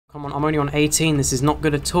Come on, I'm only on 18. This is not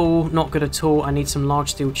good at all. Not good at all. I need some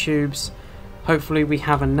large steel tubes. Hopefully we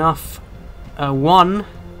have enough. 1.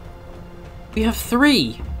 We have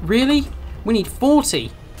 3. Really? We need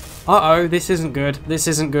 40. Uh-oh, this isn't good. This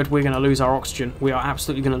isn't good. We're going to lose our oxygen. We are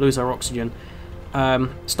absolutely going to lose our oxygen.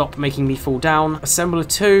 Stop making me fall down. Assembler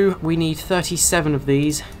 2. We need 37 of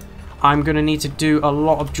these. I'm going to need to do a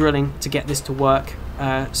lot of drilling to get this to work.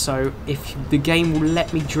 So if the game will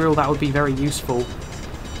let me drill, that would be very useful.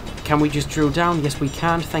 Can we just drill down? Yes, we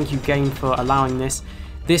can. Thank you, game, for allowing this.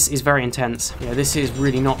 This is very intense. Yeah, this is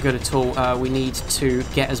really not good at all. We need to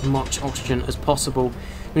get as much oxygen as possible.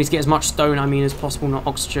 We need to get as much stone, as possible, not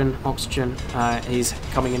oxygen. Oxygen is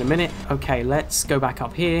coming in a minute. Okay, let's go back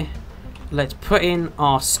up here. Let's put in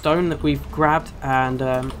our stone that we've grabbed and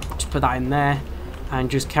just put that in there. And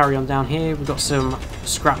just carry on down here. We've got some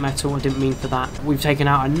scrap metal. I didn't mean for that. We've taken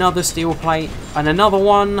out another steel plate and another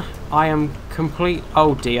one. I am complete.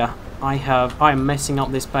 Oh dear. I am messing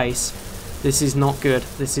up this base. This is not good.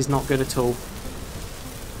 This is not good at all.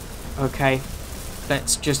 Okay.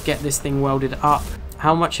 Let's just get this thing welded up.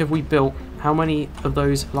 How much have we built? How many of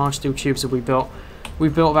those large steel tubes have we built?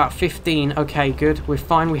 We've built about 15. Okay, good. We're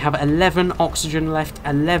fine. We have 11 oxygen left.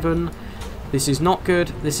 11. This is not good.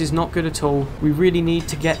 This is not good at all. We really need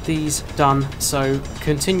to get these done. So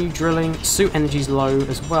continue drilling. Suit energy's low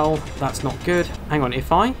as well. That's not good. Hang on.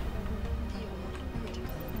 If I...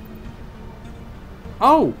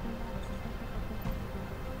 Oh!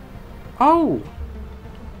 Oh!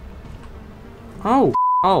 Oh!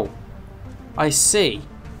 Oh! I see.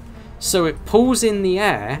 So it pulls in the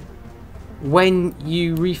air when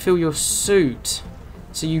you refill your suit.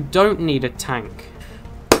 So you don't need a tank.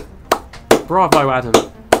 Bravo,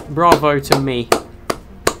 Adam. Bravo to me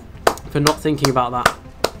for not thinking about that.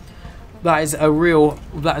 That is a real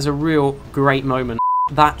great moment.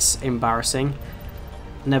 That's embarrassing.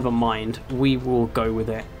 Never mind. We will go with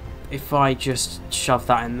it. If I just shove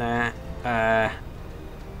that in there,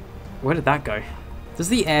 where did that go? Does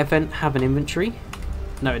the air vent have an inventory?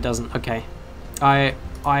 No, it doesn't. Okay. I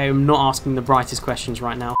am not asking the brightest questions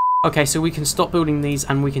right now. Okay, so we can stop building these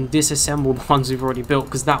and we can disassemble the ones we've already built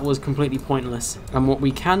because that was completely pointless. And what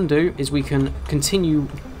we can do is we can continue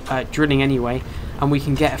drilling anyway, and we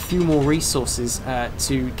can get a few more resources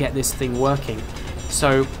to get this thing working.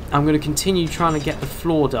 So I'm going to continue trying to get the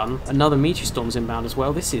floor done. Another meteor storm's inbound as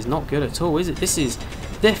well. This is not good at all, is it? This is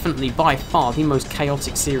definitely by far the most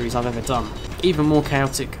chaotic series I've ever done. Even more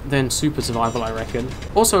chaotic than Super Survival, I reckon.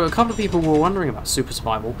 Also, a couple of people were wondering about Super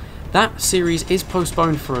Survival. That series is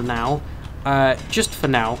postponed for now, just for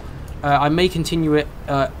now. I may continue it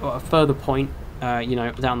at a further point,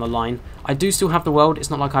 down the line. I do still have the world. It's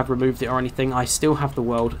not like I've removed it or anything. I still have the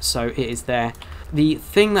world, so it is there. The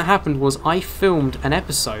thing that happened was I filmed an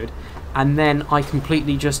episode, and then I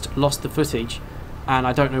completely just lost the footage, and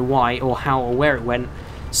I don't know why or how or where it went.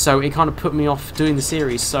 So it kind of put me off doing the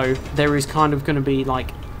series. So there is kind of going to be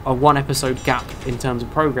like a 1 episode gap in terms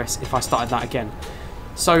of progress if I started that again.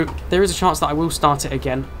 So there is a chance that I will start it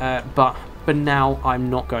again, but for now I'm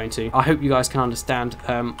not going to. I hope you guys can understand,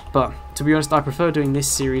 but to be honest I prefer doing this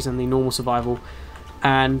series and the normal survival,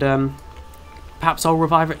 and perhaps I'll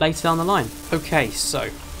revive it later down the line. Okay, so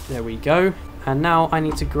there we go, and now I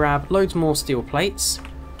need to grab loads more steel plates,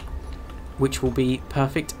 which will be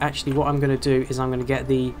perfect. Actually, what I'm going to do is I'm going to get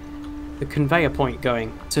the conveyor point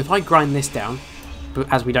going. So if I grind this down,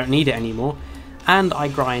 but as we don't need it anymore, and I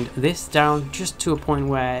grind this down just to a point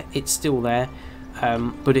where it's still there,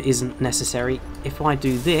 but it isn't necessary. If I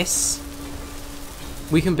do this,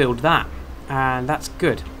 we can build that, and that's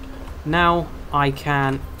good. Now I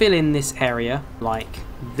can fill in this area like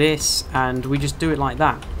this, and we just do it like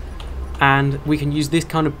that. And we can use this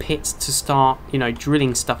kind of pit to start,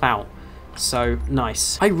 drilling stuff out. So,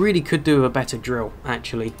 nice. I really could do a better drill,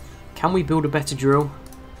 actually. Can we build a better drill?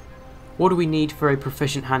 What do we need for a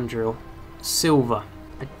proficient hand drill? Silver.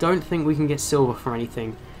 I don't think we can get silver from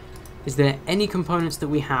anything. Is there any components that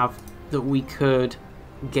we have that we could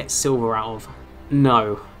get silver out of?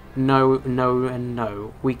 No. No, no, and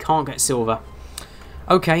no. We can't get silver.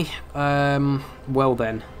 Okay, well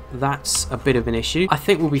then. That's a bit of an issue. I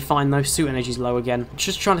think we'll be fine though. Suit energy's low again.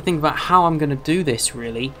 Just trying to think about how I'm going to do this,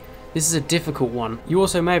 really. This is a difficult one. You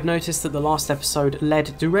also may have noticed that the last episode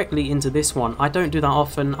led directly into this one. I don't do that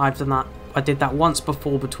often. I've done that. I did that once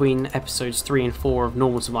before between episodes 3 and 4 of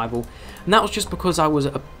Normal Survival, and that was just because I was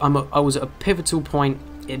at a pivotal point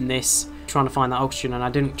in this, trying to find that oxygen, and I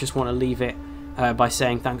didn't just want to leave it by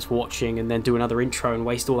saying thanks for watching and then do another intro and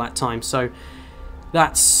waste all that time. So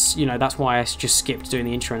that's that's why I just skipped doing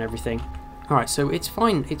the intro and everything. Alright, so it's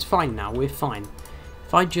fine now, we're fine.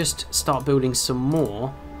 If I just start building some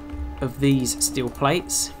more, of these steel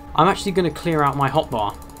plates. I'm actually going to clear out my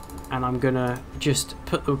hotbar, and I'm going to just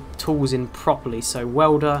put the tools in properly. So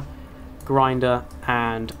welder, grinder,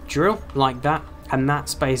 and drill, like that. And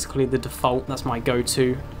that's basically the default. That's my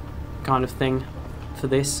go-to kind of thing for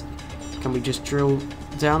this. Can we just drill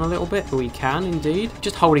down a little bit? We can indeed.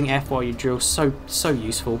 Just holding F while you drill, so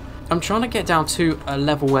useful. I'm trying to get down to a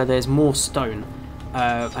level where there's more stone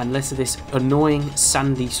and less of this annoying,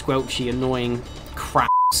 sandy, squelchy, annoying crap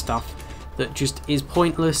stuff that just is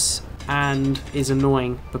pointless and is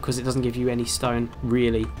annoying because it doesn't give you any stone,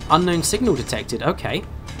 really. Unknown signal detected. Okay.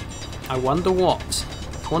 I wonder what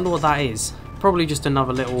that is. Probably just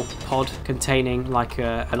another little pod containing like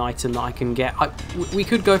an item that I can get. We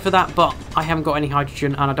could go for that, but I haven't got any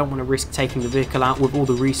hydrogen and I don't want to risk taking the vehicle out with all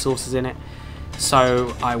the resources in it,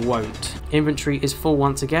 so I won't. Inventory is full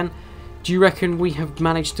once again. Do you reckon we have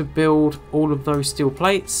managed to build all of those steel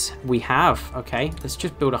plates? We have. Okay, let's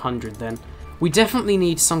just build 100 then. We definitely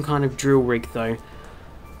need some kind of drill rig though.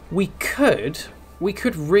 We could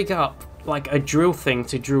rig up like a drill thing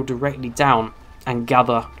to drill directly down and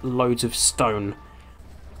gather loads of stone.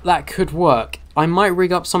 That could work. I might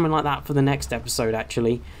rig up something like that for the next episode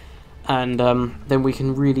actually, and then we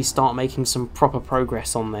can really start making some proper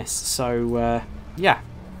progress on this. So yeah,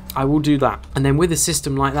 I will do that. And then with a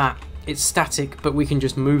system like that, it's static, but we can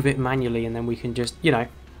just move it manually, and then we can just, you know,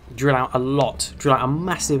 drill out a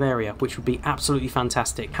massive area, which would be absolutely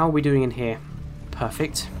fantastic. How are we doing in here?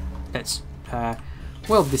 Perfect. Let's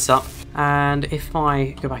weld this up. And if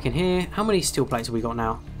I go back in here, how many steel plates have we got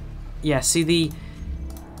now? Yeah, see,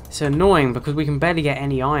 it's annoying because we can barely get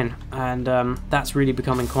any iron, and that's really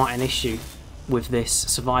becoming quite an issue with this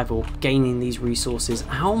survival, gaining these resources.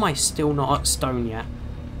 How am I still not at stone yet?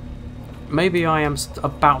 Maybe I am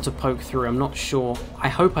about to poke through, I'm not sure. I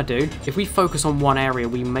hope I do. If we focus on one area,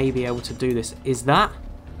 we may be able to do this. Is that?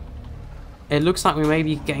 It looks like we may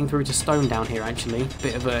be getting through to stone down here, actually.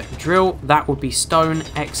 Bit of a drill. That would be stone.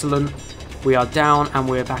 Excellent. We are down and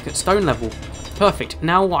we're back at stone level. Perfect.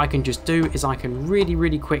 Now what I can just do is I can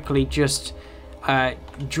really quickly just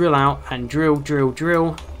drill out and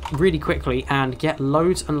drill really quickly and get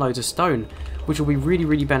loads and loads of stone, which will be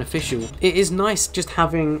really beneficial. It is nice just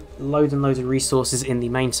having loads and loads of resources in the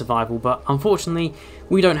main survival, but unfortunately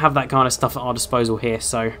we don't have that kind of stuff at our disposal here,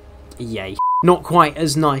 so yay. Not quite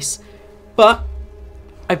as nice. But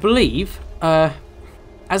I believe,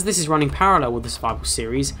 as this is running parallel with the survival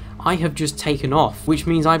series, I have just taken off, which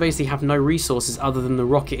means I basically have no resources other than the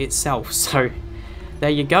rocket itself. So there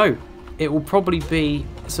you go. It will probably be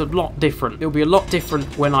a lot different. It will be a lot different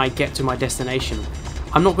when I get to my destination.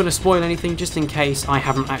 I'm not going to spoil anything just in case I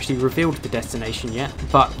haven't actually revealed the destination yet,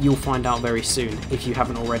 but you'll find out very soon if you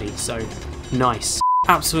haven't already. So nice.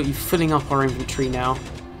 Absolutely filling up our inventory now.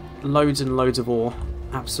 Loads and loads of ore.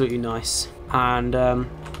 Absolutely nice. And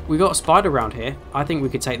we got a spider around here. I think we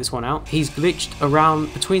could take this one out. He's glitched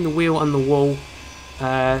around between the wheel and the wall.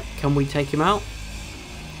 Can we take him out?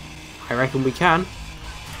 I reckon we can.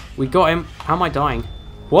 We got him. How am I dying?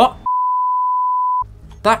 What?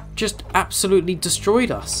 That just absolutely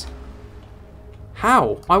destroyed us.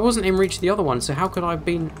 How? I wasn't in reach of the other one, so how could I have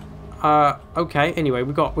been... okay, anyway,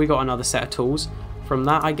 we got another set of tools from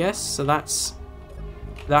that, I guess. So that's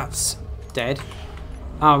dead.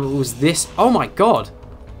 Oh, it was this. Oh my god.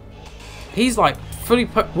 He's like fully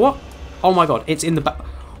put. What? Oh my god, it's in the back.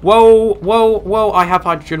 Whoa, I have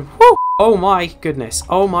hydrogen. Woo! Oh my goodness.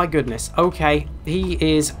 Oh my goodness. Okay,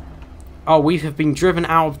 he is... Oh, we have been driven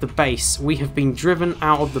out of the base. We have been driven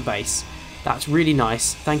out of the base. That's really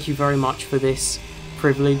nice. Thank you very much for this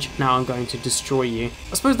privilege. Now I'm going to destroy you.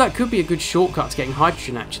 I suppose that could be a good shortcut to getting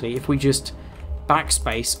hydrogen, actually, if we just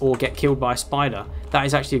backspace or get killed by a spider. That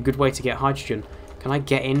is actually a good way to get hydrogen. Can I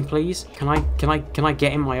get in, please? Can I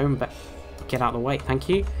get in my own bed? Get out of the way, thank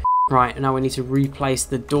you. Right, now we need to replace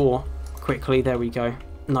the door quickly. There we go.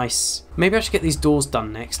 Nice. Maybe I should get these doors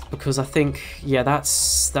done next, because I think, yeah,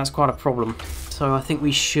 that's quite a problem. So I think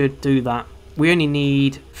we should do that. We only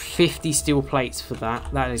need 50 steel plates for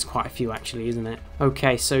that. That is quite a few, actually, isn't it?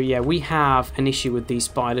 Okay, so yeah, we have an issue with these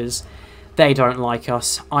spiders. They don't like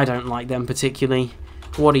us. I don't like them particularly.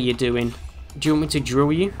 What are you doing? Do you want me to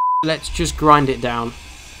drill you? Let's just grind it down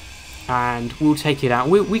and we'll take it out.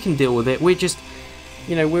 We can deal with it. We're just,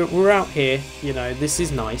 you know, we're out here, you know, this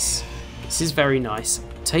is nice. This is very nice.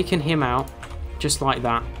 Taking him out just like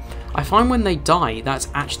that. I find when they die, that's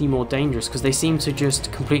actually more dangerous because they seem to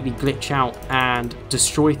just completely glitch out and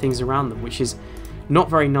destroy things around them, which is not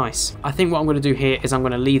very nice. I think what I'm going to do here is I'm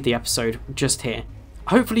going to leave the episode just here.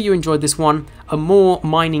 Hopefully you enjoyed this one, a more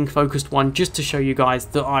mining focused one, just to show you guys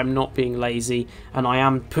that I'm not being lazy and I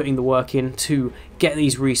am putting the work in to get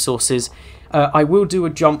these resources. I will do a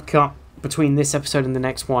jump cut between this episode and the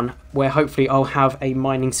next one, where hopefully I'll have a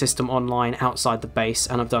mining system online outside the base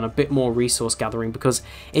and I've done a bit more resource gathering, because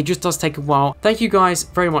it just does take a while. Thank you guys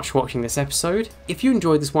very much for watching this episode. If you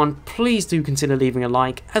enjoyed this one, please do consider leaving a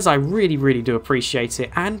like, as I really do appreciate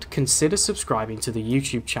it, and consider subscribing to the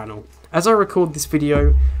YouTube channel. As I record this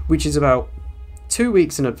video, which is about 2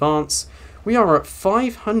 weeks in advance, we are at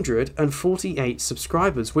 548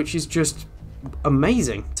 subscribers, which is just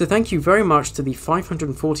amazing. So thank you very much to the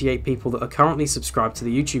 548 people that are currently subscribed to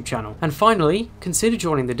the YouTube channel. And finally, consider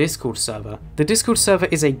joining the Discord server. The Discord server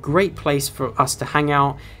is a great place for us to hang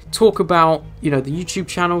out, talk about, the YouTube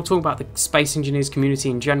channel, talk about the Space Engineers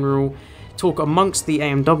community in general, talk amongst the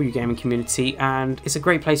AMW gaming community, and it's a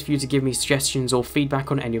great place for you to give me suggestions or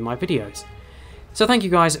feedback on any of my videos. So thank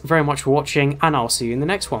you guys very much for watching, and I'll see you in the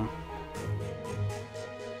next one.